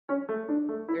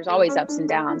there's always ups and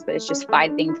downs, but it's just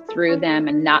fighting through them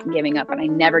and not giving up. And I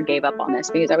never gave up on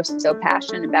this because I was so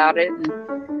passionate about it.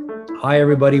 Hi,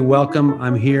 everybody. Welcome.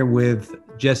 I'm here with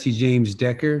Jessie James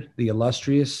Decker, the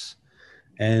illustrious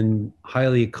and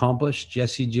highly accomplished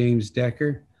Jessie James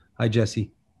Decker. Hi,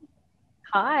 Jessie.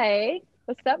 Hi.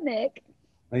 What's up, Nick?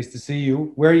 Nice to see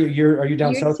you. Where are you? Are you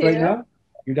down south right now?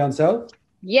 You're down south?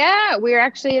 Yeah, we're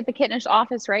actually at the Kittenish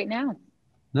office right now.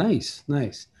 Nice,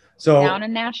 nice. So down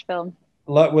in Nashville.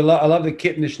 I love the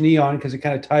Kittenish neon because it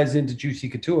kind of ties into Juicy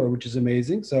Couture, which is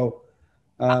amazing. So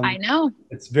I know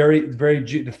it's very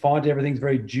the font, everything's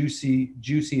very juicy.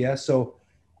 So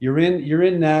you're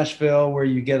in Nashville where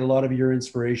you get a lot of your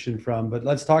inspiration from. But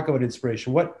let's talk about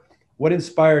inspiration. What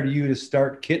inspired you to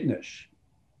start Kittenish?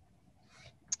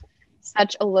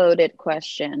 Such a loaded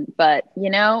question, but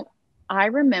I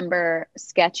remember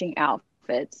sketching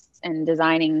outfits and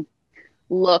designing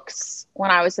looks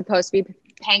when I was supposed to be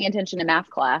paying attention to math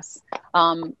class,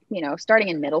 starting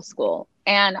in middle school.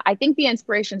 And I think the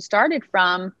inspiration started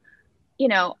from,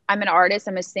 I'm an artist,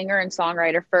 I'm a singer and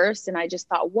songwriter first. And I just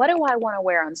thought, what do I want to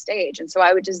wear on stage? And so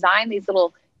I would design these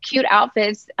little cute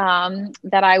outfits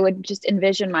that I would just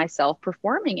envision myself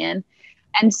performing in.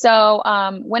 And so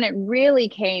when it really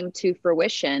came to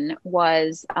fruition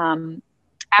was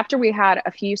after we had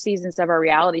a few seasons of our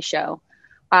reality show,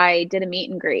 I did a meet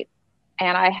and greet.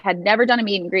 And I had never done a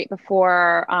meet and greet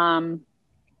before,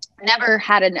 never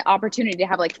had an opportunity to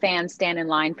have like fans stand in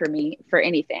line for me for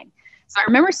anything. So I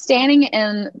remember standing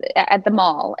at the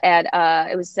mall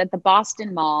it was at the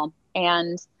Boston Mall.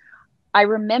 And I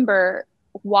remember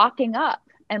walking up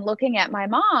and looking at my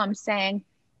mom saying,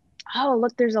 oh,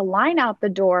 look, there's a line out the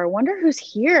door. I wonder who's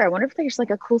here. I wonder if there's like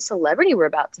a cool celebrity we're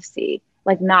about to see,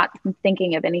 like not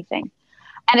thinking of anything.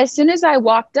 And as soon as I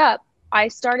walked up, I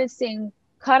started seeing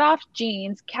cut off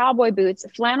jeans, cowboy boots,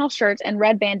 flannel shirts, and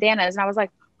red bandanas. And I was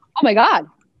like, oh my God,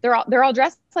 they're all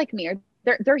dressed like me, or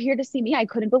they're here to see me. I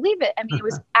couldn't believe it. I mean, it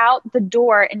was out the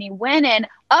door and he went in,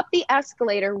 up the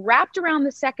escalator, wrapped around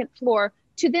the second floor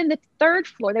to then the third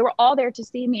floor. They were all there to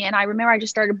see me. And I remember I just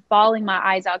started bawling my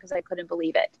eyes out because I couldn't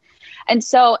believe it. And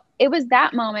so it was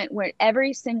that moment where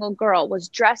every single girl was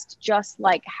dressed just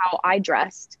like how I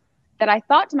dressed, that I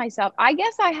thought to myself, I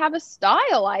guess I have a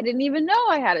style. I didn't even know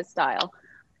I had a style.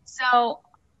 So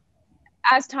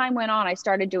as time went on, I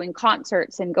started doing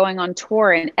concerts and going on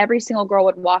tour, and every single girl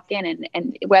would walk in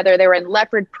and whether they were in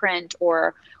leopard print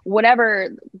or whatever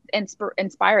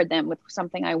inspired them with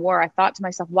something I wore, I thought to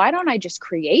myself, why don't I just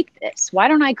create this? Why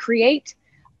don't I create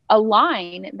a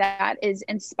line that is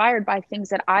inspired by things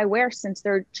that I wear, since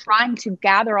they're trying to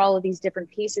gather all of these different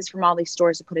pieces from all these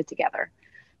stores to put it together.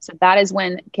 So that is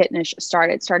when Kittenish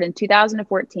started in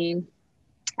 2014.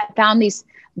 I found these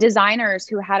designers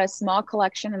who had a small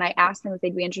collection, and I asked them if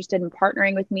they'd be interested in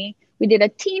partnering with me. We did a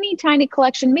teeny tiny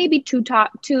collection, maybe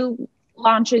two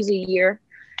launches a year.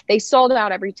 They sold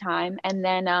out every time. And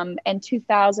then in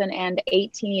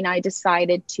 2018, I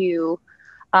decided to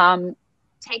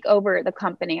take over the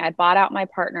company. I bought out my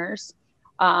partners,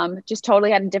 just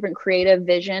totally had a different creative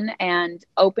vision, and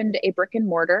opened a brick and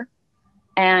mortar.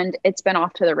 And it's been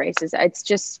off to the races. It's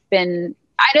just been,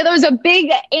 I know that was a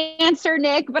big answer,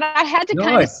 Nick, but I had to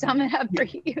kind of sum it up for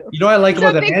you. You know what I like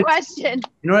about that answer? Question.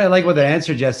 You know what I like about that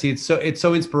answer, Jessie? It's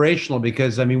so inspirational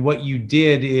because I mean, what you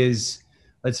did is,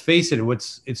 let's face it,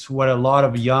 it's what a lot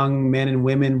of young men and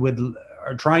women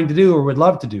are trying to do or would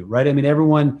love to do, right? I mean,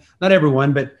 not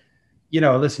everyone, but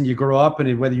listen, you grow up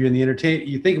and whether you're in the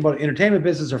you think about entertainment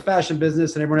business or fashion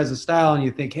business, and everyone has a style, and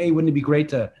you think, hey, wouldn't it be great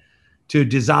to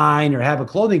design or have a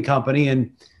clothing company?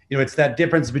 And it's that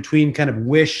difference between kind of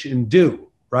wish and do,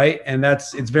 right? And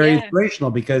it's very inspirational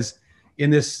because in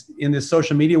this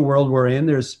social media world we're in,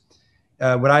 there's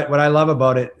what I love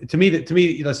about it. To me,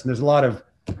 listen, there's a lot of,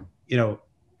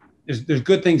 there's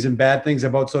good things and bad things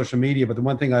about social media, but the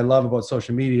one thing I love about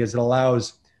social media is it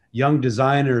allows young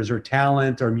designers or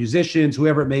talent or musicians,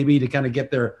 whoever it may be, to kind of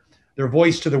get their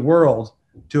voice to the world,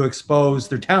 to expose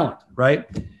their talent, right?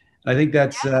 I think I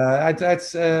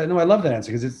love that answer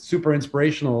because it's super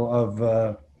inspirational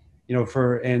to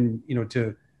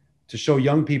show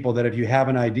young people that if you have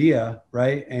an idea,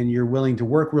 right, and you're willing to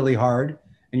work really hard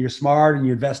and you're smart and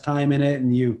you invest time in it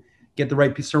and you get the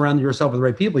right, surround yourself with the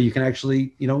right people, you can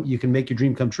actually, you can make your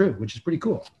dream come true, which is pretty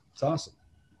cool. It's awesome.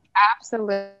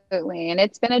 Absolutely. And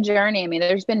it's been a journey. I mean,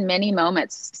 there's been many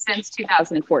moments since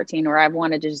 2014 where I've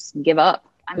wanted to just give up.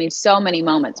 I mean, so many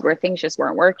moments where things just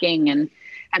weren't working and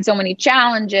had so many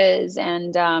challenges.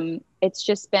 And it's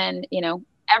just been,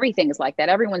 everything's like that.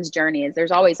 Everyone's journey is,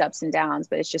 there's always ups and downs,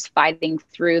 but it's just fighting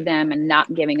through them and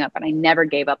not giving up. And I never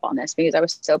gave up on this because I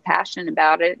was so passionate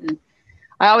about it. And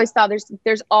I always thought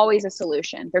there's always a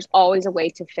solution. There's always a way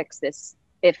to fix this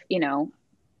if,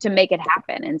 to make it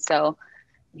happen. And so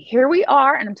here we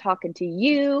are, and I'm talking to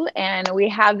you, and we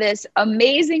have this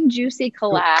amazing Juicy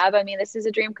collab. I mean, this is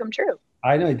a dream come true.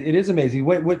 I know it is amazing.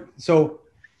 So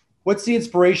what's the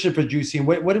inspiration for Juicy, and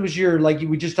what was your, like,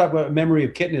 we just talked about a memory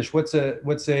of Kittenish. What's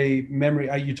a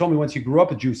memory? You told me once you grew up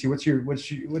with Juicy.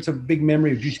 What's a big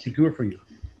memory of Juicy Couture for you?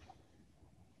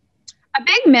 A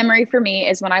big memory for me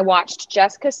is when I watched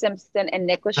Jessica Simpson and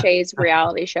Nick Lachey's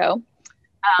reality show,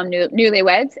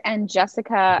 Newlyweds, and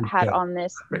Jessica had on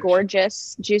this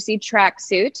gorgeous Juicy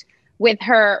tracksuit with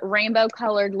her rainbow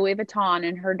colored Louis Vuitton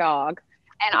and her dog.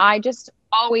 And I just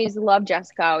always loved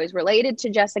Jessica. I always related to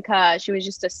Jessica. She was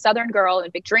just a Southern girl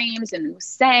with big dreams and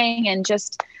sang and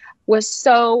just was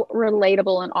so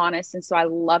relatable and honest. And so I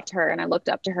loved her and I looked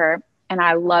up to her and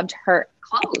I loved her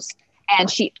clothes. And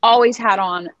she always had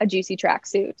on a Juicy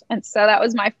tracksuit. And so that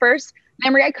was my first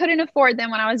memory. I couldn't afford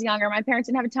them when I was younger. My parents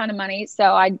didn't have a ton of money, so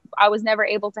I was never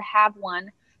able to have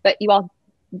one. But you all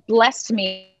blessed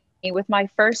me with my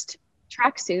first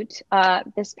tracksuit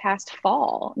this past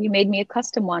fall. You made me a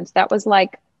custom one. So that was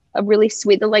like a really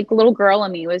sweet, the like little girl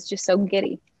in me was just so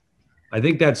giddy. I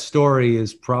think that story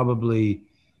is probably,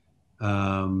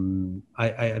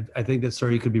 I think that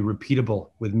story could be repeatable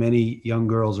with many young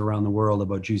girls around the world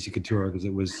about Juicy Couture, because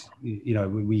it was,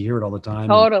 we hear it all the time.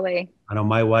 Totally. I know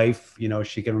my wife,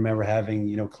 she can remember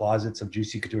having, closets of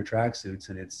Juicy Couture tracksuits,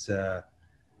 and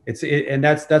and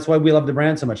that's why we love the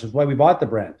brand so much. That's why we bought the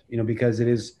brand, because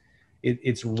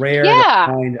it's rare.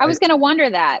 Yeah. I was going to wonder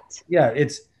that. Yeah.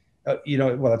 It's,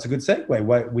 well, that's a good segue.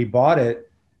 Why we bought it,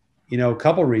 a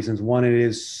couple of reasons. One, it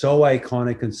is so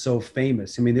iconic and so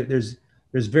famous. I mean, there's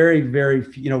very, very,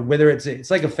 whether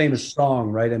it's like a famous song,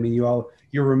 right? I mean,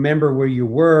 you remember where you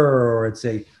were, or it's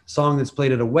a song that's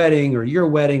played at a wedding or your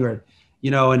wedding, or,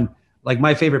 and like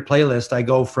my favorite playlist, I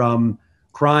go from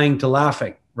crying to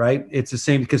laughing, right? It's the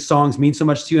same because songs mean so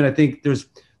much to you. And I think there's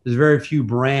very few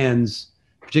brands,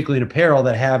 particularly in apparel,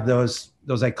 that have those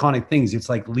iconic things. It's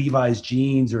like Levi's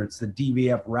jeans, or it's the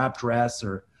DVF wrap dress,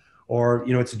 or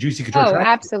it's a Juicy Couture track,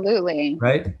 absolutely,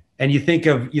 right? And you think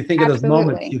of those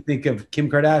moments. You think of Kim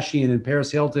Kardashian and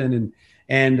Paris Hilton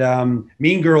and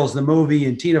Mean Girls the movie,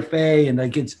 and Tina Fey, and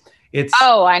like it's.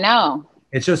 Oh, I know.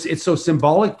 It's so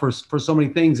symbolic for so many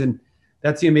things, and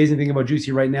that's the amazing thing about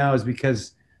Juicy right now, is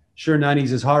because sure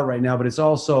 90s is hot right now, but it's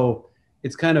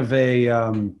kind of a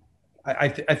I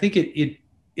think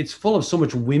it's full of so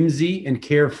much whimsy and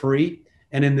carefree,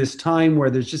 and in this time where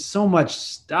there's just so much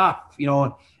stuff,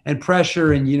 and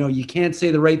pressure, and you can't say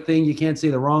the right thing, you can't say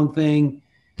the wrong thing,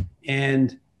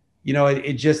 and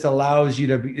it just allows you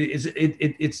to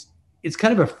it's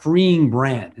kind of a freeing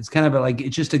brand. It's kind of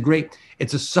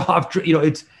it's a soft,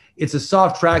 it's a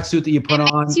soft tracksuit that you put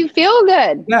on. Makes you feel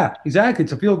good. Yeah, exactly.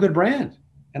 It's a feel good brand,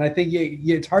 and I think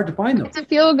it's hard to find those. It's a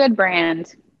feel good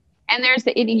brand, and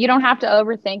you don't have to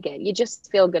overthink it. You just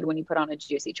feel good when you put on a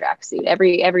Juicy tracksuit.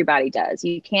 Everybody does.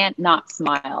 You can't not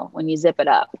smile when you zip it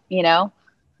up.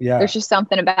 Yeah. There's just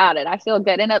something about it. I feel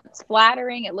good, and it's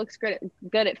flattering. It looks good.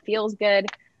 It feels good.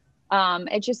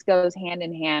 It just goes hand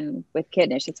in hand with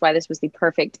Kittenish. That's why this was the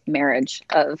perfect marriage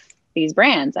of these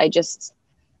brands.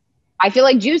 I feel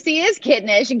like Juicy is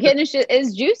Kittenish and Kittenish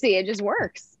is Juicy. It just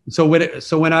works. So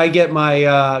when I get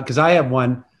my, cause I have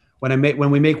one, when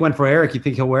we make one for Eric, you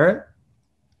think he'll wear it?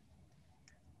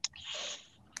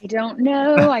 I don't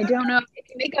know. If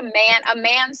you make a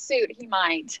man suit, he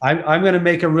might. I'm going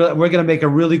to we're going to make a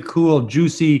really cool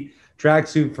Juicy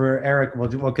tracksuit for Eric.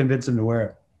 We'll convince him to wear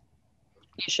it.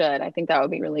 You should. I think that would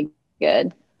be really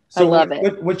good. So I love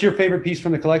it. What's your favorite piece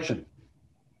from the collection?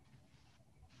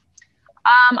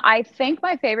 I think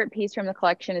my favorite piece from the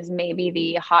collection is maybe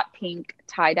the hot pink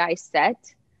tie-dye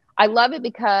set. I love it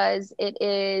because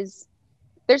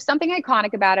there's something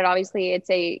iconic about it. Obviously,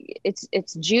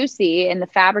 it's juicy and the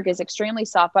fabric is extremely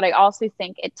soft, but I also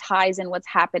think it ties in what's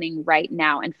happening right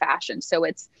now in fashion. So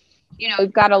it's,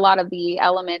 we've got a lot of the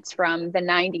elements from the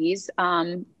 90s,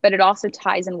 but it also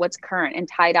ties in what's current, and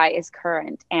tie-dye is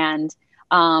current. And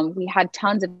we had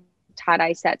tons of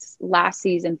tie-dye sets last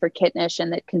season for Kittenish,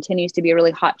 and that continues to be a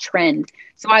really hot trend.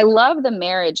 So I love the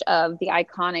marriage of the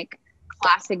iconic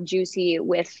classic Juicy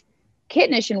with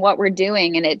Kittenish and what we're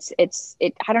doing. And it's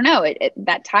I don't know,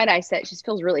 that tie-dye set just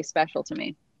feels really special to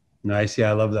me. Nice. Yeah,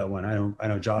 I love that one. I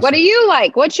know Josh. What do you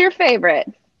like? What's your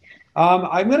favorite?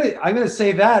 I'm gonna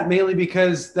say that mainly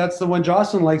because that's the one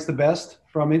Jocelyn likes the best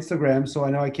from Instagram. So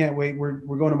I know I can't wait. We're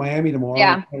going to Miami tomorrow.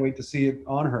 Yeah. I can't wait to see it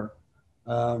on her.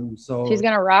 So she's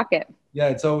gonna rock it. Yeah,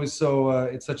 it's always so.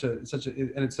 It's such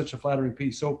a flattering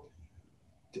piece. So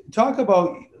talk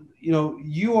about,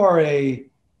 you are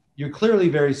you're clearly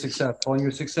very successful, and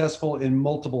you're successful in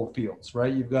multiple fields,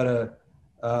 right? You've got a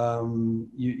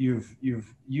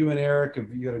you and Eric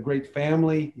have, you got a great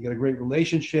family, you got a great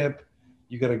relationship,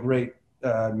 you got a great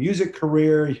music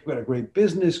career, you've got a great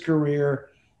business career,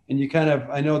 and you kind of,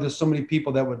 I know there's so many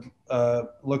people that would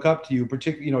look up to you,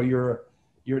 particularly, you know,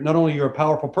 you're not only you're a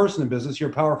powerful person in business,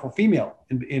 you're a powerful female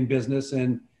in business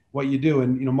and what you do.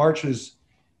 And you know, March was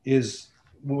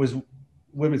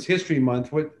Women's History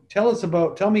Month.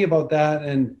 Tell me about that,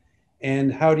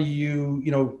 and how do you,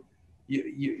 you know,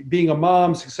 being a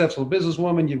mom, successful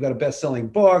businesswoman, you've got a best-selling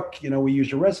book, you know, we use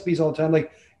your recipes all the time.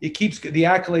 Like, it keeps, the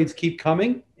accolades keep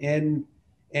coming. And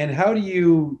how do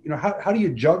you, you know, how do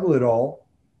you juggle it all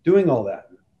doing all that?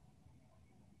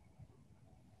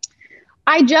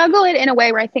 I juggle it in a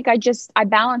way where I think I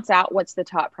balance out what's the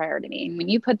top priority to me. And when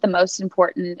you put the most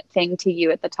important thing to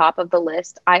you at the top of the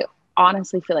list, I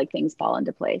honestly feel like things fall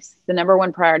into place. The number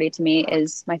one priority to me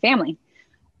is my family,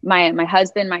 my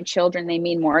husband, my children. They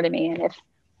mean more to me. And if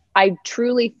I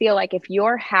truly feel like if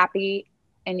you're happy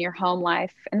in your home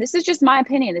life, and this is just my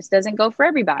opinion, this doesn't go for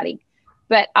everybody,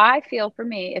 but I feel for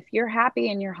me, if you're happy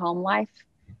in your home life,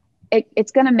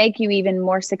 it's going to make you even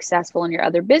more successful in your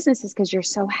other businesses because you're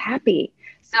so happy.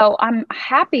 So I'm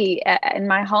happy in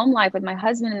my home life with my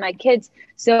husband and my kids.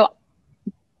 So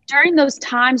during those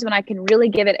times when I can really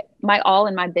give it my all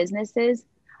in my businesses,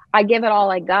 I give it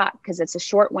all I got, because it's a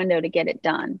short window to get it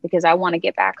done, because I want to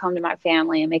get back home to my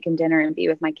family and make them dinner and be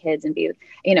with my kids and be,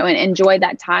 you know, and enjoy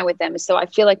that time with them. So I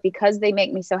feel like because they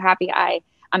make me so happy,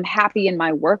 I'm happy in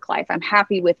my work life. I'm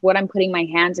happy with what I'm putting my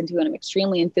hands into, and I'm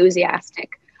extremely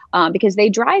enthusiastic. Because they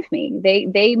drive me,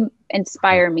 they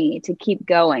inspire me to keep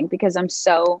going because I'm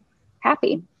so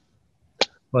happy.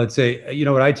 Well, I'd say, you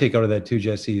know, what I take out of that too,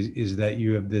 Jessie, is that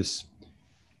you have this,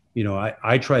 you know,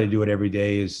 I try to do it every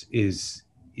day, is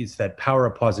it's that power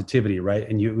of positivity, right?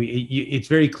 And it's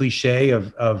very cliche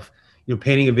of, you know,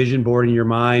 painting a vision board in your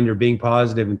mind or being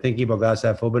positive and thinking about glass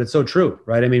half full, but it's so true,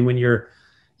 right? I mean, when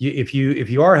if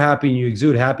you are happy and you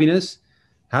exude happiness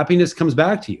comes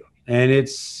back to you. And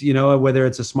it's, you know, whether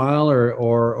it's a smile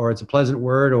or it's a pleasant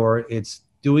word or it's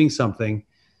doing something,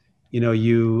 you know,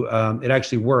 it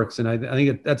actually works. And I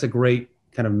think that's a great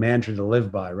kind of mantra to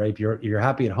live by, right? If you're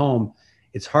happy at home,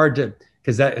 it's hard to,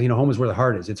 because that, you know, home is where the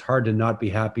heart is. It's hard to not be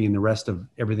happy in the rest of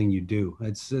everything you do.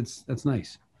 That's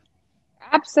nice.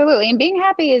 Absolutely. And being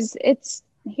happy it's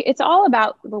all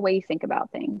about the way you think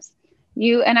about things.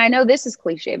 And I know this is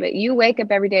cliche, but you wake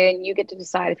up every day and you get to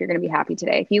decide if you're going to be happy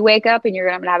today. If you wake up and you're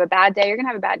going to have a bad day, you're going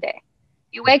to have a bad day.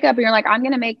 You wake up and you're like, I'm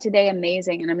going to make today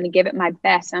amazing, and I'm going to give it my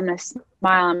best. I'm going to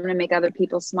smile. I'm going to make other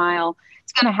people smile.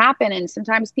 It's going to happen. And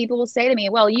sometimes people will say to me,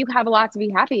 well, you have a lot to be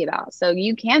happy about, so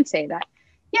you can say that.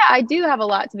 Yeah, I do have a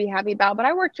lot to be happy about, but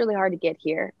I worked really hard to get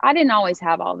here. I didn't always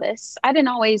have all this.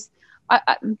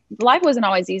 Life wasn't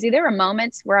always easy. There were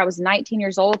moments where I was 19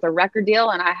 years old with a record deal,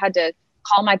 and I had to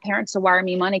call my parents to wire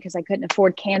me money because I couldn't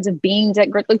afford cans of beans at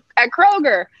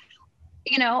Kroger.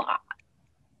 You know,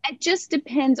 it just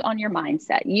depends on your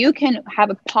mindset. You can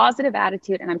have a positive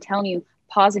attitude, and I'm telling you,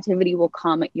 positivity will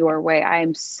come your way. I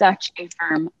am such a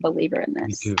firm believer in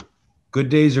this. Me too. Good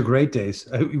days are great days.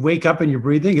 You wake up and you're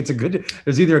breathing.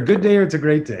 There's either a good day or it's a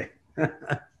great day.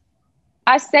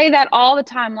 I say that all the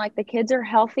time. Like, the kids are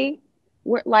healthy.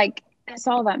 We're like, that's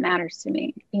all that matters to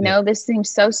me. You know, this seems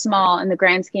so small in the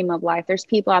grand scheme of life. There's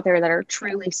people out there that are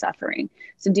truly suffering.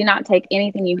 So do not take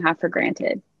anything you have for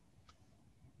granted.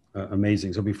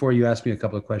 Amazing. So before you ask me a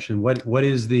couple of questions, what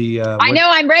is the? I know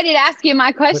I'm ready to ask you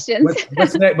my questions.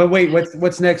 What's next? But wait,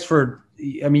 what's next for?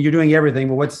 I mean, you're doing everything,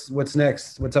 but what's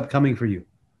next? What's upcoming for you,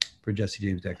 for Jessie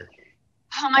James Decker?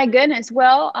 Oh my goodness.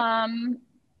 Well,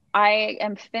 I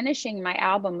am finishing my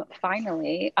album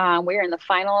finally. We're in the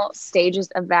final stages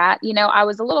of that. You know, I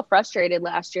was a little frustrated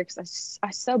last year because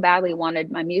I so badly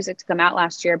wanted my music to come out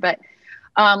last year. But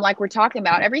like we're talking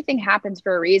about, everything happens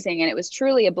for a reason. And it was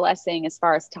truly a blessing as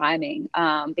far as timing,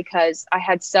 because I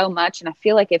had so much. And I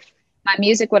feel like if my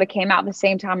music would have came out the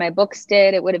same time my books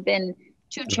did, it would have been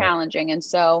too challenging. And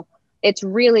so it's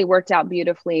really worked out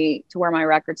beautifully to where my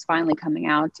record's finally coming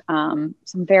out. So I'm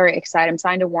very excited. I'm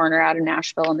signed to Warner out of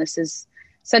Nashville, and this is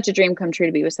such a dream come true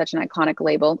to be with such an iconic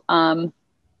label. And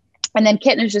then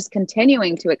Kitten is just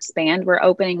continuing to expand. We're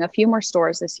opening a few more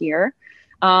stores this year,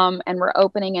 and we're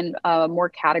opening in more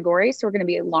categories. So we're going to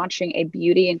be launching a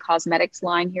beauty and cosmetics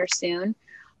line here soon.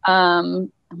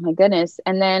 Oh my goodness.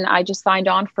 And then I just signed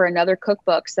on for another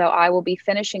cookbook. So I will be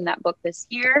finishing that book this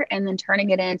year and then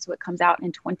turning it in so it comes out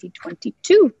in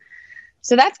 2022.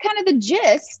 So that's kind of the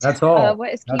gist. That's all. Of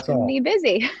what is keeping me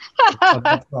busy.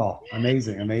 That's all.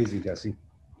 Amazing, Jessie.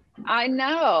 I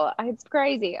know. It's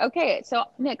crazy. Okay, so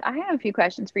Nick, I have a few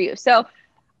questions for you. So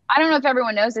I don't know if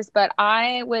everyone knows this, but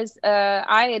I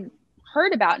had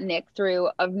heard about Nick through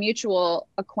a mutual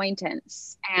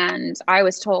acquaintance, and I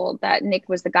was told that Nick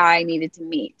was the guy I needed to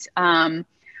meet. I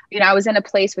was in a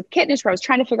place with Kitnish where I was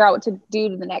trying to figure out what to do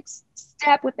to the next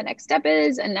step, what the next step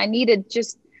is, and I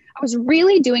was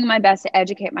really doing my best to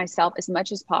educate myself as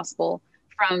much as possible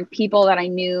from people that I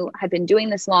knew had been doing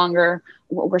this longer,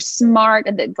 were smart,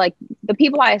 and like the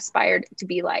people I aspired to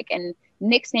be like. And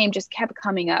Nick's name just kept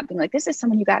coming up, being like, this is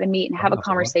someone you got to meet and have a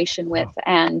conversation with.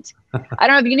 And I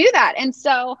don't know if you knew that. And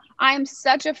so I'm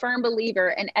such a firm believer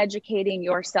in educating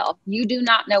yourself. You do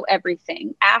not know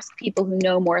everything. Ask people who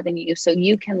know more than you so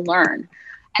you can learn.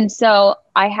 And so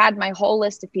I had my whole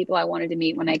list of people I wanted to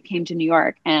meet when I came to New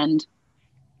York. And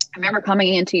I remember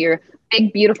coming into your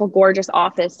big, beautiful, gorgeous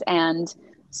office and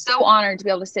so honored to be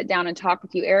able to sit down and talk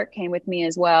with you. Eric came with me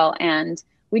as well. And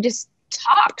we just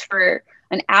talked for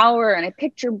an hour and I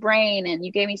picked your brain and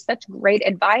you gave me such great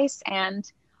advice. And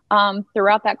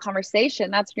throughout that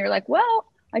conversation, that's when you're like, well,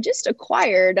 I just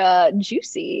acquired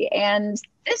Juicy and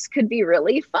this could be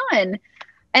really fun.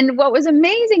 And what was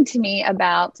amazing to me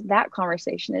about that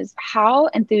conversation is how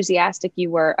enthusiastic you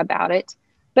were about it.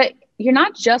 But you're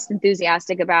not just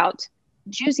enthusiastic about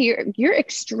Juicy, you're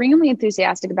extremely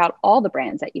enthusiastic about all the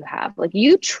brands that you have. Like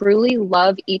you truly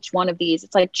love each one of these.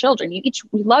 It's like children. You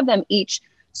love them each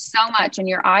so much, and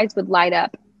your eyes would light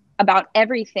up about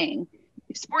everything.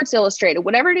 Sports Illustrated,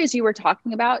 whatever it is you were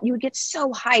talking about, you would get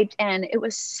so hyped, and it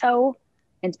was so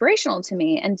inspirational to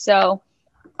me. And so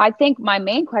I think my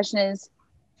main question is,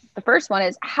 the first one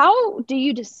is, how do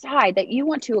you decide that you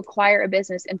want to acquire a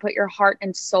business and put your heart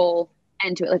and soul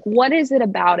into it? Like, what is it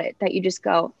about it that you just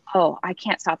go, oh, I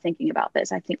can't stop thinking about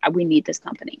this. I think we need this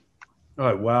company.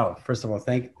 Oh, wow. First of all,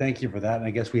 thank you for that. And I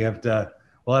guess we'll have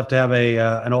to have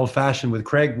an old fashioned with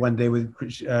Craig one day with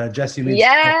Jessie.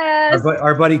 Yes.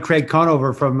 Our buddy Craig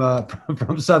Conover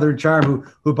from Southern Charm,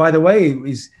 who by the way,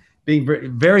 is being very,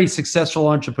 very successful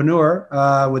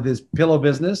entrepreneur with his pillow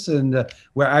business, and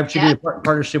where I've actually been a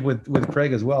partnership with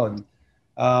Craig as well.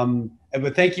 And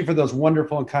but thank you for those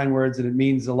wonderful and kind words, and it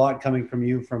means a lot coming from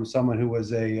you, from someone who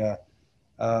was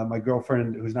my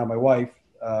girlfriend, who's now my wife,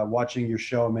 watching your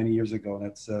show many years ago, and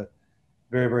that's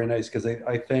very, very nice, because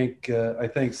I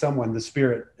thank someone, the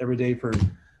spirit, every day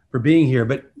for being here.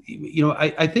 But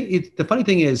I think the funny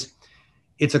thing is,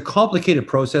 it's a complicated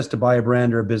process to buy a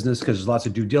brand or a business because there's lots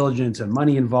of due diligence and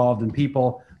money involved and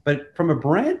people. But from a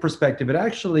brand perspective,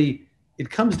 it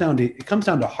comes down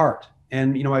to heart.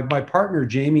 And my partner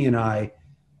Jamie and I,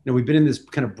 we've been in this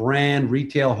kind of brand,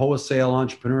 retail, wholesale,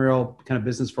 entrepreneurial kind of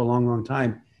business for a long, long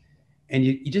time. And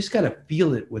you just got to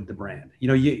feel it with the brand.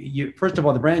 You first of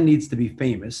all, the brand needs to be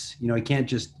famous. You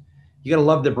got to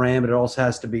love the brand, but it also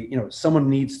has to be,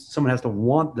 someone has to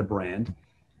want the brand.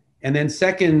 And then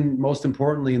second, most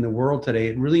importantly in the world today,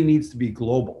 it really needs to be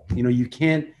global. You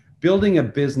can't building a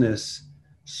business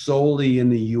solely in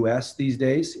the US these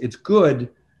days. It's good,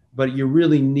 but you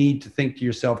really need to think to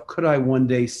yourself, could I one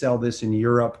day sell this in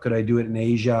Europe? Could I do it in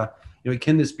Asia?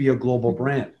 Can this be a global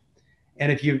brand?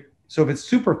 And if it's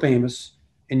super famous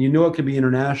and it can be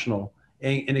international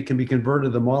and it can be converted to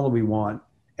the model we want,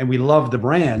 and we love the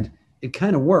brand, it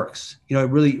kind of works. It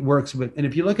really works. And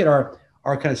if you look at our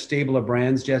kind of stable of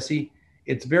brands, Jessie,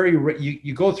 it's very,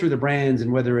 you go through the brands,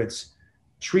 and whether it's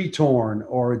Tree Torn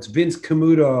or it's Vince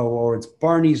Camuto or it's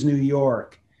Barney's New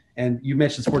York, and you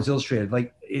mentioned Sports Illustrated,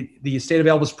 like the estate of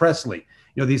Elvis Presley,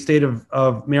 the estate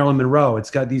of Marilyn Monroe.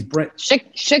 It's got these brands.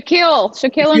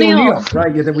 Shaquille O'Neal,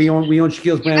 right? Yeah, that we own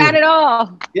Shaquille's brand. You got it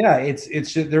all. Yeah, it's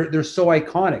just, they're so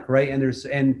iconic, right?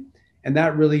 And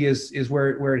that really is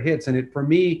where it hits. And for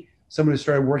me, someone who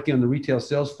started working on the retail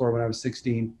sales floor when I was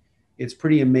 16, it's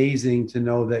pretty amazing to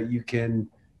know that you can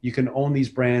own these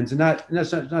brands, and that's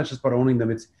not just about owning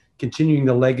them. It's continuing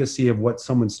the legacy of what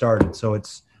someone started. So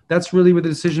that's really where the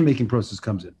decision-making process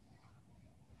comes in.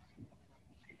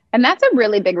 And that's a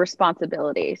really big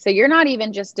responsibility. So you're not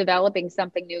even just developing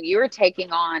something new. You're taking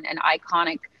on an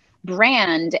iconic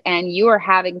brand, and you are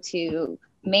having to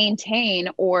maintain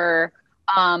or,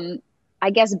 I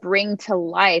guess, bring to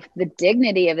life the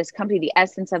dignity of this company, the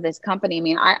essence of this company. I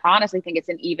mean, I honestly think it's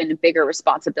an even bigger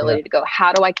responsibility to go,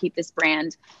 how do I keep this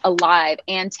brand alive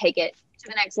and take it to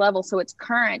the next level so it's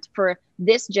current for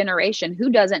this generation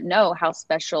who doesn't know how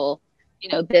special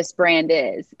this brand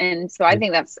is. And so I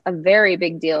think that's a very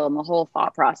big deal in the whole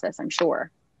thought process, I'm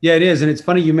sure. Yeah, it is. And it's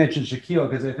funny you mentioned Shaquille,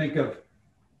 because I think of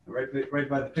right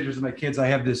by the pictures of my kids, I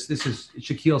have this is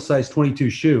Shaquille size 22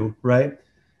 shoe, right?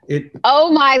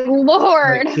 Oh my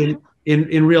Lord. Like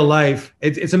in real life,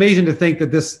 it's amazing to think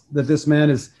that this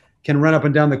man is can run up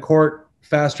and down the court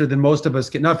faster than most of us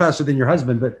can. Not faster than your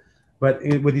husband, but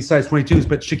with these size 22s.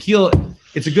 But Shaquille,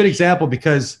 it's a good example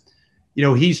because, you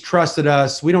know, he's trusted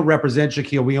us. We don't represent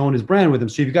Shaquille. We own his brand with him.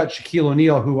 So you've got Shaquille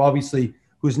O'Neal,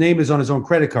 whose name is on his own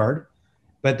credit card,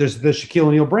 but there's the Shaquille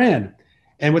O'Neal brand.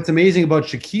 And what's amazing about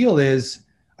Shaquille is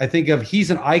he's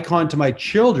an icon to my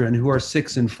children who are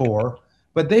 6 and 4,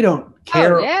 but they don't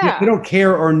care. Oh, yeah. They don't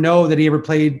care or know that he ever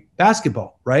played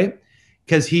basketball, right?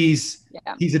 Because he's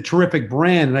a terrific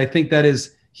brand. And I think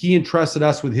he entrusted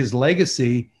us with his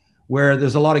legacy, where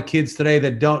there's a lot of kids today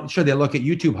that they look at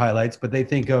YouTube highlights, but they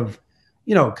think of,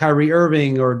 you know, Kyrie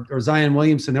Irving or Zion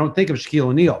Williamson. They don't think of Shaquille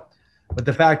O'Neal. But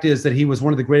the fact is that he was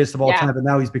one of the greatest of all time, and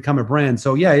now he's become a brand.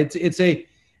 So yeah, particularly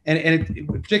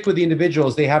with the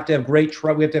individuals, they have to have great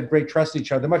trust. We have to have great trust in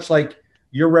each other, much like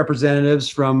your representatives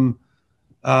from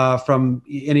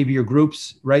any of your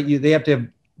groups, right? They have to have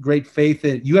great faith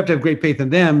in you. Have to have great faith in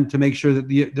them to make sure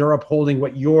that they're upholding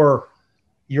what your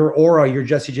aura, your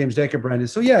Jesse James Decker brand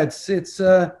is. So yeah, it's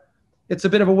a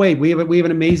bit of a weight. We have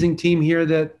an amazing team here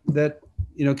that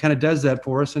you know kind of does that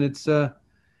for us, and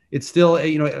it's still,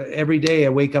 you know, every day I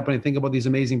wake up and I think about these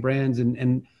amazing brands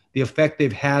and the effect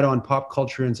they've had on pop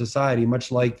culture and society, much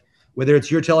like whether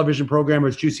it's your television program or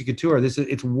it's Juicy Couture,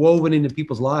 it's woven into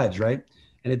people's lives, right?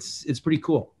 And it's pretty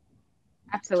cool.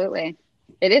 Absolutely.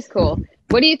 It is cool.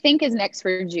 What do you think is next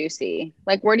for Juicy?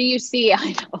 Like, where do you see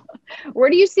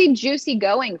Juicy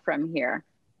going from here?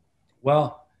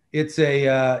 Well, it's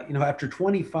after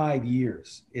 25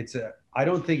 years, I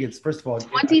don't think it's, first of all,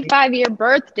 25-year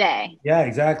birthday. Yeah,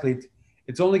 exactly.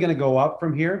 It's only going to go up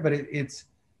from here, but it's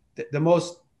the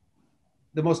most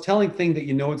telling thing that,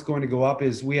 you know, it's going to go up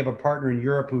is we have a partner in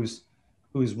Europe who's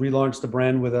relaunched the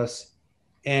brand with us,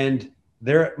 and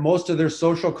most of their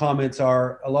social comments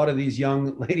are, a lot of these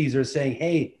young ladies are saying,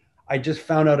 "Hey, I just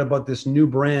found out about this new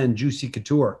brand, Juicy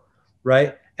Couture,"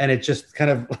 right? And it's just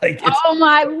kind of like, oh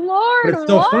my Lord, but it's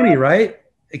so funny, right?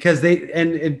 Because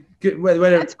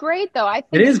that's great though. I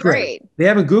think it is great. They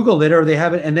haven't Googled it, or they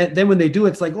haven't, and then when they do,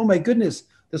 it's like, oh my goodness,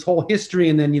 this whole history,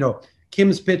 and then, you know,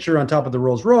 Kim's picture on top of the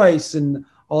Rolls Royce and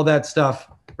all that stuff,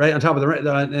 right on top of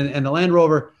the Land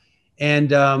Rover.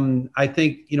 And I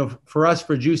think, you know, for us,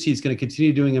 for Juicy, it's going to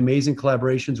continue doing amazing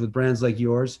collaborations with brands like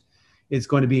yours. It's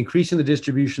going to be increasing the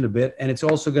distribution a bit, and it's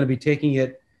also going to be taking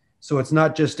it so it's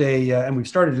not just and we've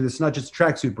started to do this, not just a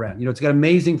tracksuit brand. You know, it's got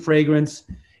amazing fragrance.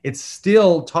 It's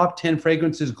still top 10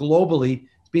 fragrances globally.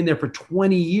 It's been there for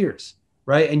 20 years,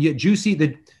 right? And yet Juicy,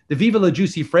 the Viva La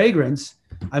Juicy fragrance,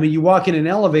 I mean, you walk in an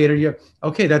elevator, you're,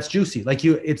 okay, that's Juicy. Like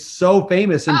it's so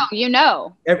famous. And you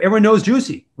know. Everyone knows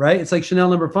Juicy, right? It's like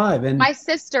Chanel No. 5. And my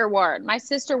sister wore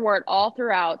it all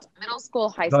throughout middle school,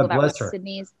 high school. That was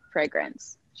Sydney's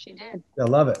fragrance. She did. I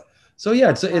love it. So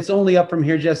yeah, it's only up from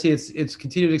here, Jesse. It's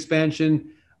continued expansion.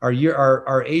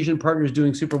 Our Asian partner is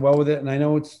doing super well with it, and I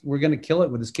know we're going to kill it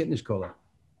with this Kittenish Cola.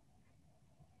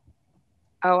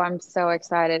 Oh, I'm so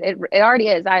excited! It already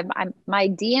is. My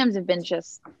DMs have been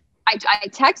just. I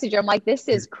texted you. I'm like, this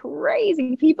is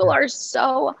crazy. People are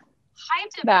so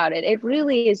hyped about it. It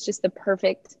really is just the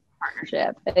perfect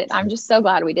partnership. I'm just so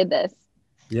glad we did this.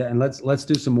 Yeah, and let's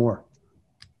do some more.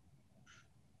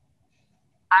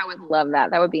 I would love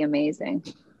that. That would be amazing.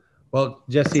 Well,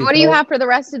 Jesse, so what do you have for the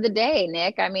rest of the day,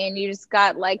 Nick? I mean, you just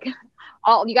got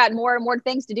you got more and more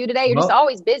things to do today. You're just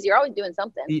always busy. You're always doing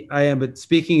something. I am. But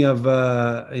speaking of,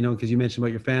 you know, because you mentioned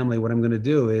about your family, what I'm going to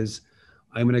do is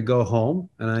I'm going to go home,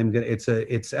 and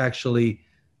it's actually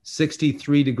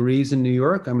 63 degrees in New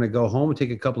York. I'm going to go home and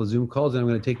take a couple of Zoom calls, and I'm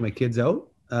going to take my kids out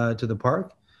to the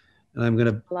park, and I'm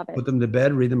going to put them to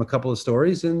bed, read them a couple of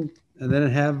stories, and then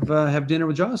have dinner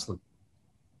with Jocelyn.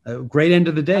 Great end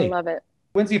of the day. I love it.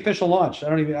 When's the official launch?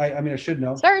 I mean, I should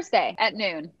know. Thursday at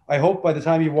noon. I hope by the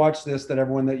time you watch this that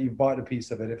everyone that you've bought a piece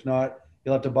of it. If not,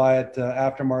 you'll have to buy it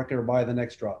aftermarket or buy the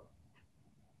next drop.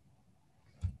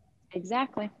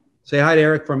 Exactly. Say hi to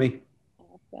Eric for me.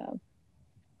 Awesome.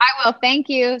 I will. Thank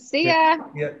you. See ya.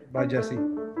 Yeah. Bye, Jesse.